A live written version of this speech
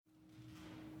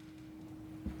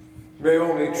May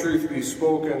only truth be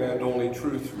spoken and only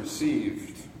truth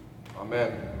received.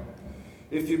 Amen.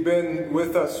 If you've been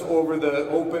with us over the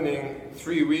opening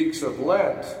 3 weeks of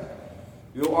Lent,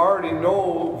 you'll already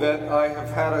know that I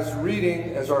have had us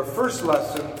reading as our first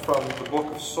lesson from the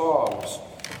book of Psalms.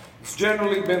 It's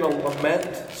generally been a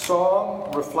lament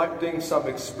psalm reflecting some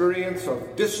experience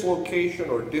of dislocation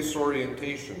or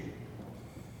disorientation.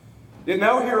 Yet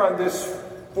now here on this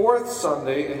fourth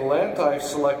Sunday in Lent, I've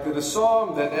selected a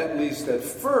psalm that, at least at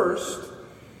first,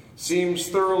 seems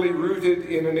thoroughly rooted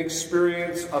in an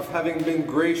experience of having been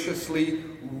graciously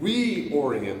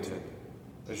reoriented.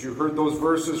 As you heard those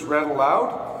verses read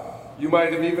aloud, you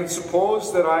might have even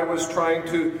supposed that I was trying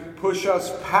to push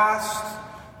us past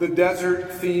the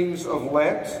desert themes of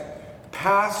Lent,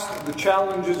 past the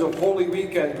challenges of Holy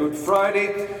Week and Good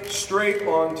Friday, straight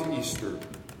on to Easter.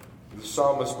 The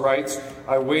psalmist writes,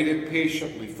 "I waited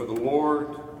patiently for the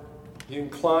Lord. He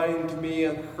inclined to me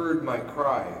and heard my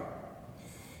cry.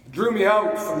 He drew me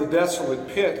out from the desolate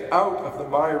pit, out of the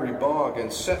miry bog,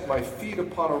 and set my feet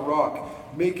upon a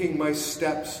rock, making my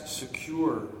steps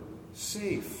secure,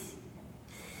 safe."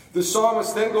 The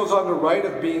psalmist then goes on to write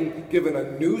of being given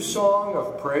a new song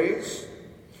of praise,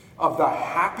 of the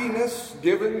happiness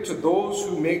given to those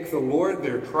who make the Lord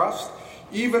their trust,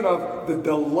 even of the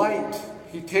delight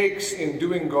he takes in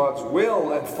doing God's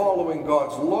will and following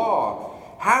God's law.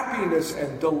 Happiness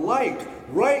and delight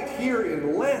right here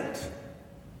in Lent.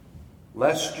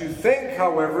 Lest you think,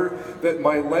 however, that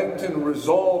my Lenten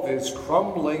resolve is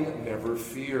crumbling, never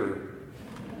fear.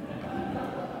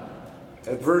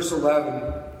 At verse 11,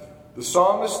 the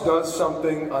psalmist does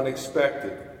something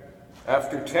unexpected.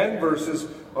 After 10 verses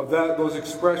of those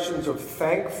expressions of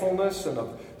thankfulness and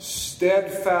of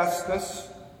steadfastness,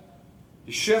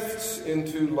 he shifts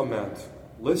into lament.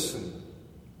 Listen.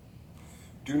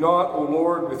 "Do not, O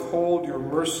Lord, withhold your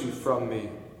mercy from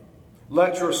me.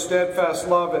 Let your steadfast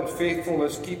love and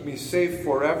faithfulness keep me safe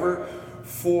forever,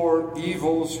 for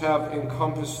evils have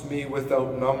encompassed me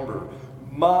without number.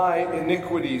 My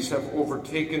iniquities have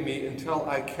overtaken me until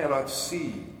I cannot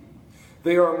see.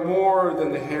 They are more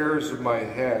than the hairs of my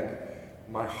head.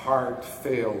 My heart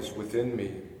fails within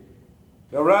me."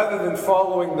 Now, rather than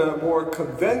following the more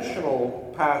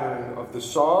conventional pattern of the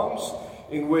Psalms,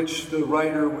 in which the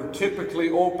writer would typically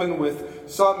open with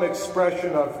some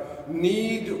expression of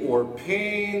need or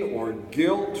pain or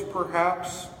guilt,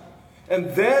 perhaps, and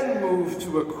then move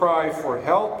to a cry for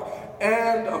help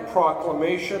and a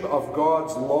proclamation of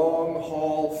God's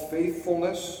long-haul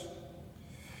faithfulness,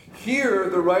 here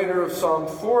the writer of Psalm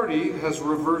 40 has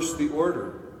reversed the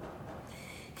order.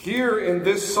 Here in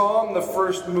this psalm, the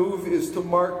first move is to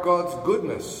mark God's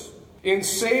goodness in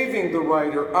saving the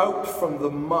writer out from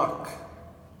the muck.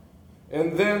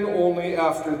 And then only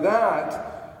after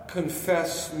that,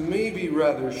 confess, maybe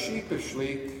rather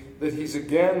sheepishly, that he's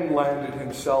again landed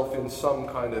himself in some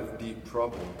kind of deep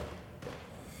trouble.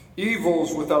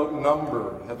 Evils without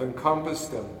number have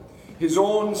encompassed him. His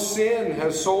own sin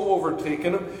has so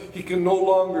overtaken him, he can no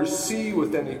longer see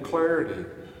with any clarity.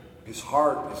 His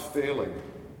heart is failing.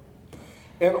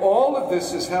 And all of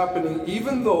this is happening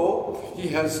even though he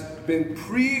has been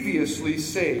previously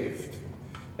saved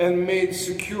and made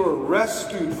secure,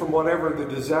 rescued from whatever the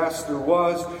disaster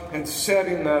was, and set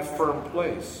in that firm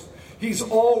place. He's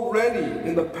already,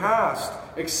 in the past,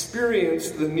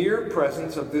 experienced the near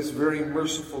presence of this very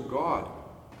merciful God.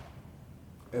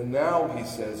 And now, he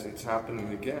says, it's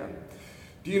happening again.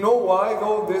 Do you know why,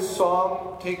 though, this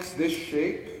psalm takes this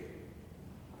shape?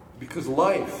 Because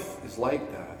life is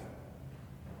like that.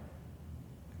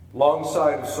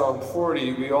 Alongside of Psalm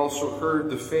 40, we also heard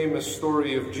the famous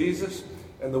story of Jesus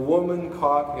and the woman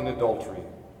caught in adultery,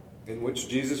 in which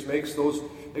Jesus makes those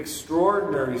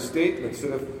extraordinary statements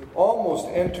that have almost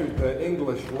entered the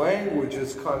English language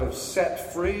as kind of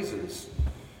set phrases.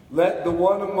 "Let the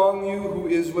one among you who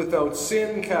is without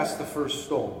sin cast the first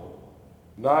stone.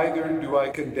 Neither do I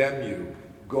condemn you.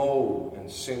 Go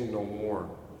and sin no more."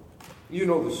 You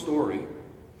know the story.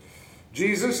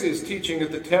 Jesus is teaching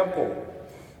at the temple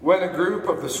when a group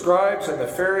of the scribes and the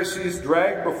Pharisees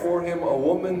dragged before him a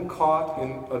woman caught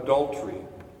in adultery.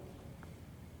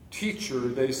 "Teacher,"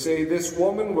 they say, "this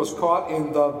woman was caught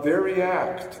in the very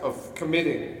act of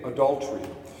committing adultery.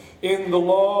 In the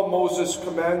law, Moses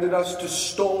commanded us to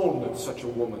stone such a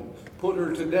woman, put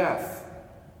her to death.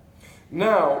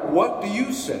 Now, what do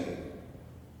you say?"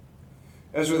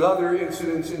 As with other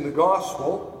incidents in the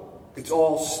gospel, it's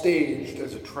all staged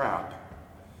as a trap,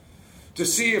 to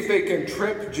see if they can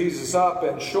trip Jesus up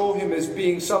and show him as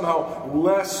being somehow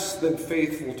less than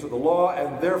faithful to the law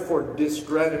and therefore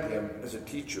discredit him as a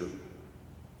teacher.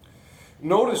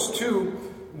 Notice, too,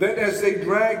 that as they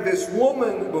drag this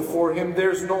woman before him,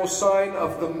 there's no sign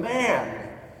of the man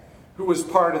who was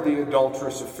part of the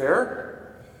adulterous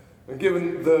affair. And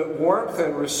given the warmth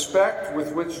and respect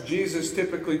with which Jesus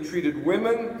typically treated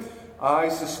women, I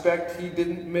suspect he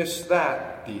didn't miss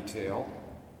that detail.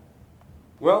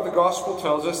 Well, the gospel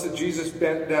tells us that Jesus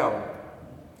bent down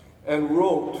and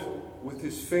wrote with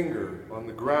his finger on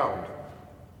the ground.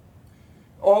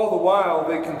 All the while,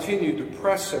 they continued to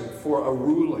press him for a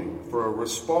ruling, for a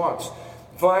response.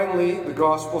 Finally, the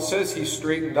gospel says he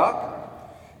straightened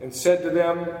up and said to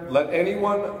them, "Let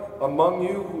anyone among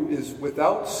you who is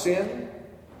without sin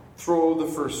throw the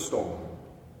first stone."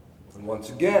 And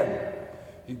once again,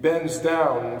 he bends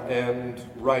down and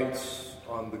writes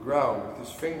on the ground with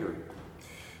his finger.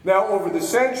 Now, over the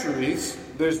centuries,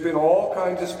 there's been all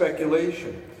kinds of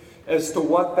speculation as to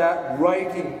what that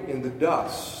writing in the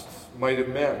dust might have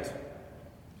meant.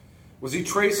 Was he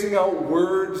tracing out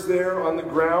words there on the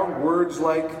ground, words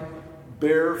like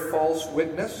bear false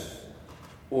witness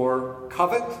or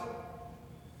covet?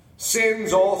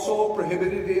 Sins also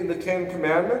prohibited in the Ten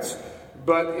Commandments,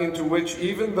 but into which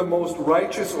even the most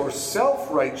righteous or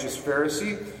self-righteous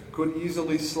Pharisee could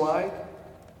easily slide?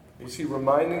 Was he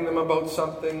reminding them about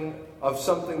something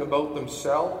about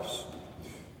themselves?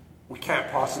 We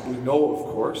can't possibly know, of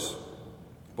course.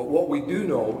 But what we do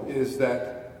know is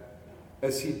that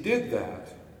as he did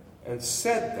that and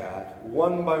said that,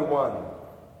 one by one,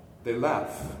 they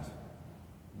left,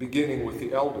 beginning with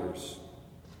the elders.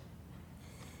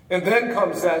 And then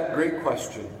comes that great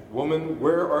question, "Woman,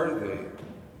 where are they?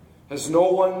 Has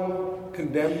no one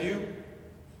condemned you?"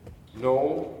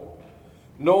 No.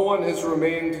 No one has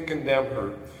remained to condemn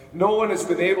her. No one has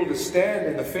been able to stand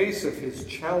in the face of his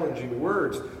challenging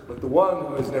words. But the one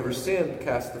who has never sinned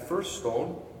cast the first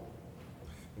stone.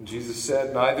 And Jesus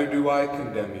said, "Neither do I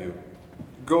condemn you.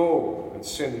 Go and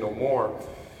sin no more."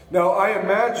 Now, I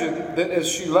imagine that as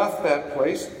she left that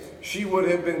place, she would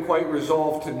have been quite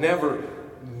resolved to never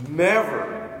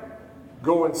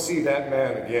go and see that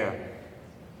man again.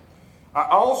 I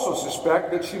also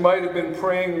suspect that she might have been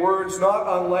praying words not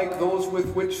unlike those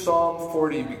with which Psalm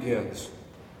 40 begins.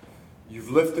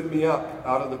 "You've lifted me up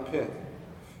out of the pit.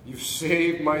 You've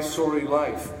saved my sorry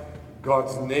life.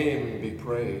 God's name be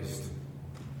praised."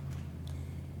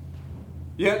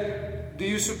 Yet, do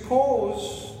you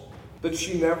suppose that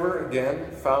she never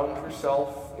again found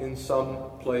herself in some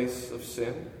place of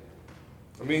sin?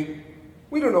 I mean,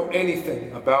 we don't know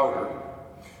anything about her,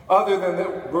 other than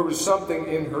that there was something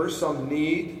in her, some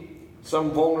need,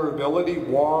 some vulnerability,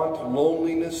 want,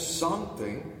 loneliness,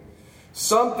 something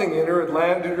in her had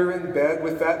landed her in bed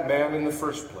with that man in the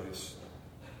first place.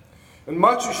 And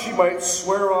much as she might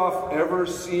swear off ever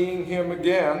seeing him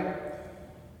again,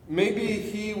 maybe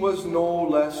he was no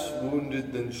less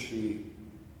wounded than she.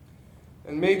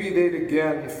 And maybe they'd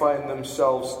again find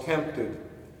themselves tempted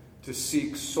to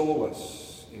seek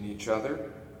solace in each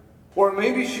other. Or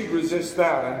maybe she'd resist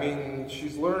that. I mean,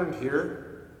 she's learned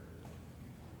here.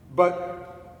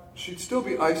 But she'd still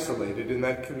be isolated in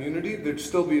that community. There'd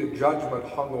still be a judgment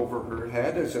hung over her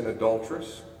head as an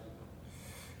adulteress.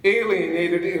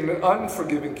 Alienated in an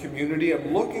unforgiving community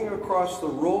and looking across the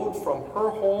road from her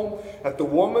home at the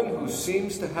woman who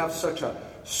seems to have such a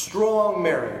strong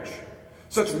marriage,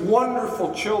 such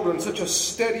wonderful children, such a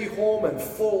steady home and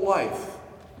full life.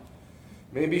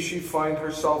 Maybe she'd find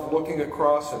herself looking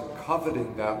across and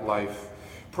coveting that life,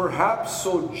 perhaps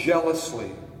so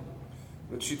jealously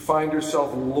that she'd find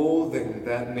herself loathing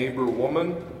that neighbor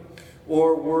woman,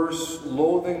 or worse,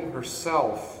 loathing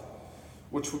herself,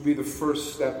 which would be the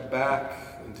first step back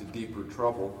into deeper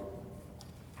trouble.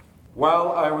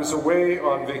 While I was away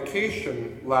on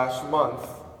vacation last month,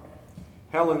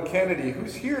 Helen Kennedy,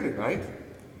 who's here tonight,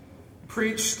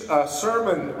 preached a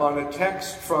sermon on a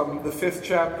text from the 5th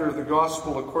chapter of the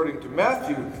Gospel according to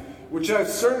Matthew, which I've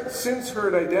since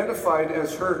heard identified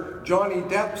as her Johnny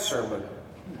Depp sermon.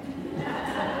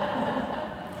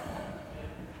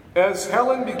 As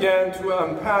Helen began to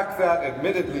unpack that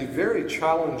admittedly very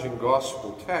challenging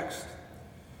gospel text,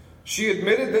 she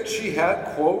admitted that she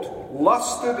had, quote,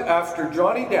 lusted after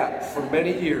Johnny Depp for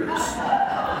many years.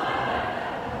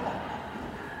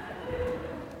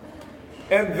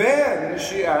 And then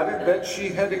she added that she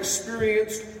had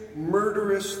experienced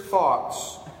murderous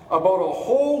thoughts about a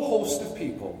whole host of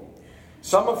people,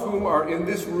 some of whom are in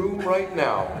this room right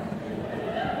now.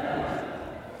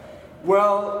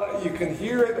 Well, you can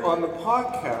hear it on the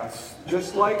podcast,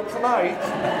 just like tonight.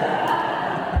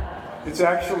 It's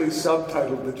actually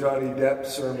subtitled the Johnny Depp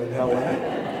Sermon,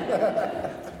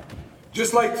 Helen.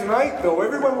 Just like tonight, though,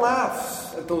 everyone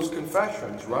laughs at those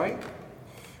confessions, right?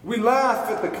 We laugh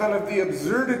at the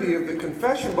absurdity of the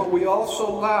confession, but we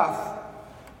also laugh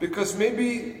because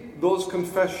maybe those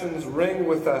confessions ring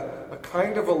with a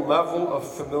kind of a level of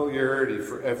familiarity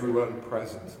for everyone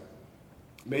present.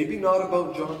 Maybe not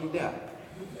about Johnny Depp,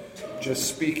 just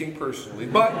speaking personally,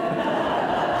 but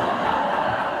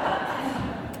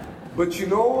you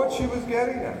know what she was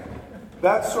getting at.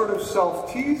 That sort of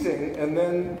self-teasing and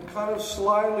then kind of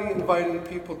slyly inviting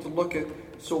people to look at,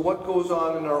 so what goes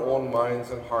on in our own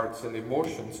minds and hearts and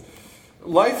emotions.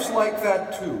 Life's like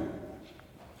that too.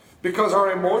 Because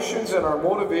our emotions and our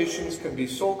motivations can be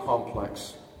so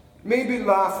complex, maybe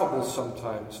laughable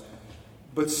sometimes,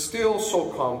 but still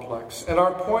so complex. And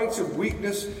our points of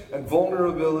weakness and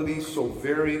vulnerability so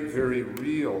very, very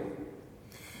real.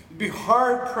 It'd be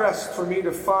hard-pressed for me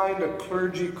to find a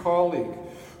clergy colleague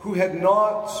who had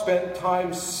not spent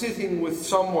time sitting with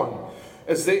someone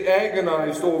as they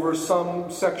agonized over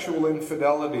some sexual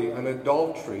infidelity, an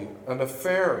adultery, an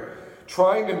affair,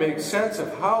 trying to make sense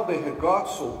of how they had got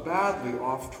so badly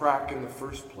off track in the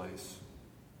first place.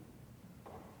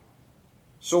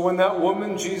 So when that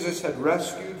woman Jesus had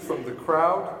rescued from the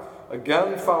crowd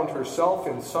again found herself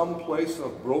in some place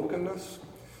of brokenness,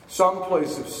 some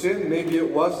place of sin, maybe it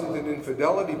wasn't an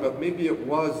infidelity, but maybe it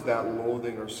was that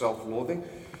loathing or self-loathing,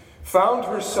 found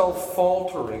herself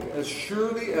faltering as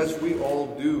surely as we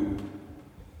all do.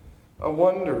 I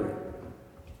wonder,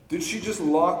 did she just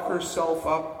lock herself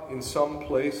up in some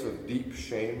place of deep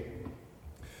shame,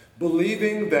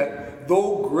 believing that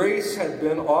though grace had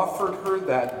been offered her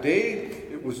that day,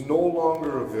 it was no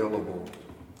longer available?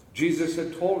 Jesus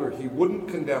had told her he wouldn't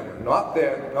condemn her, not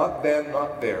then, not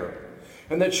there,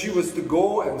 and that she was to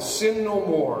go and sin no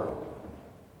more.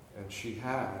 And she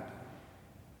had.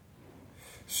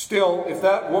 Still, if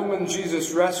that woman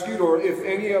Jesus rescued, or if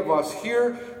any of us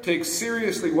here take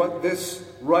seriously what this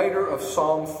writer of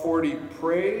Psalm 40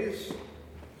 prays,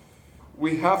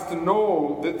 we have to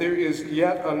know that there is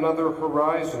yet another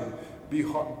horizon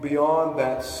beyond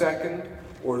that second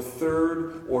or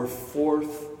third or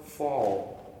fourth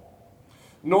fall.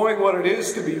 Knowing what it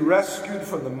is to be rescued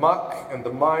from the muck and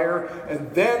the mire,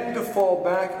 and then to fall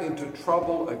back into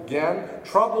trouble again,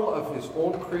 trouble of his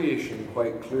own creation,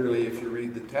 quite clearly if you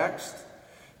read the text,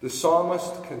 the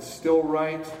psalmist can still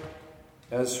write,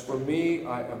 "As for me,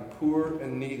 I am poor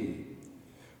and needy,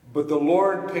 but the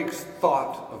Lord takes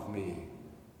thought of me."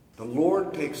 The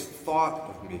Lord takes thought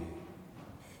of me.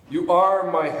 "You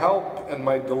are my help and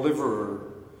my deliverer.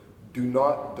 Do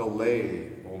not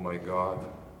delay, O my God."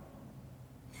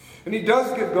 And he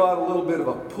does give God a little bit of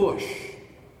a push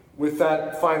with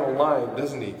that final line,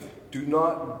 doesn't he? "Do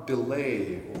not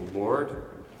delay, O Lord."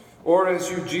 Or as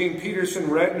Eugene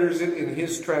Peterson renders it in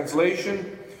his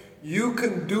translation, "You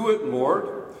can do it, Lord.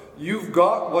 You've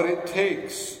got what it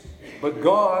takes. But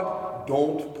God,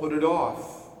 don't put it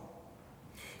off."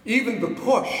 Even the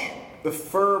push, the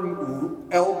firm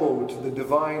elbow to the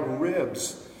divine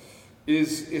ribs,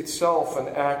 is itself an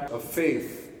act of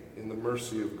faith in the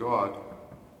mercy of God.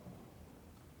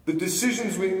 The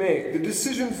decisions we make, the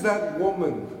decisions that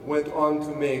woman went on to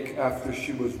make after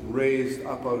she was raised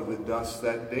up out of the dust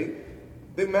that day,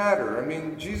 they matter. I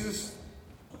mean, Jesus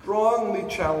strongly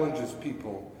challenges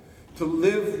people to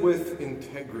live with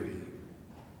integrity.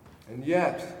 And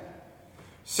yet,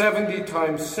 70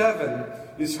 times 7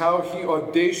 is how he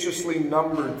audaciously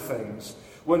numbered things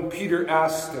when Peter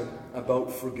asked him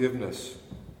about forgiveness.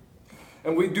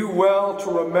 And we do well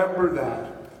to remember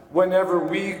that whenever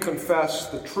we confess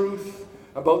the truth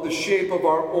about the shape of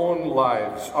our own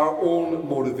lives, our own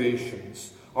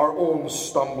motivations, our own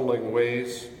stumbling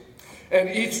ways. And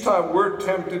each time we're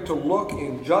tempted to look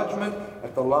in judgment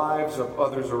at the lives of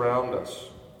others around us.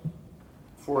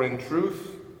 For in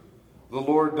truth, the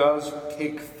Lord does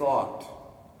take thought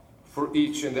for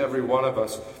each and every one of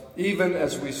us, even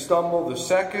as we stumble the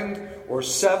second or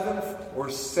seventh or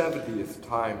 70th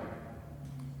time.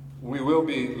 We will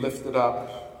be lifted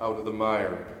up out of the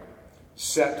mire,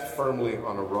 set firmly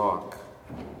on a rock.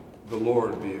 The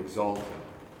Lord be exalted.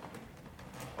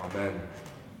 Amen.